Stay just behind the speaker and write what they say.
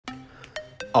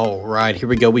All right, here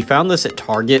we go. We found this at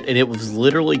Target, and it was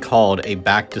literally called a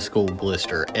back-to-school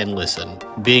blister. And listen,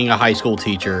 being a high school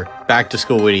teacher,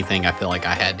 back-to-school anything, I feel like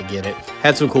I had to get it.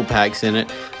 Had some cool packs in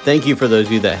it. Thank you for those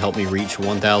of you that helped me reach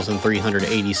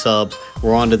 1,380 subs.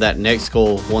 We're on to that next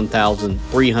goal,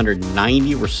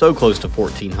 1,390. We're so close to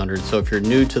 1,400. So if you're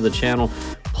new to the channel,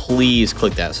 please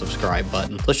click that subscribe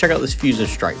button. Let's check out this Fusion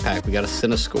Strike pack. We got a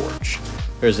Cinescorch.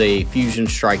 There's a Fusion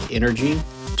Strike Energy,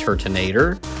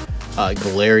 Turtonator,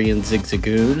 Galarian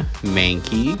Zigzagoon,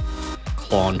 Mankey,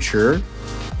 Clauncher,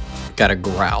 got a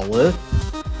Growlithe,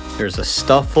 there's a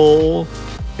Stuffle,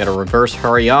 got a Reverse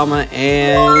Hariyama,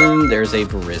 and there's a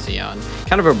Virizion.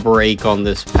 Kind of a break on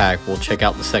this pack. We'll check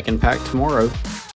out the second pack tomorrow.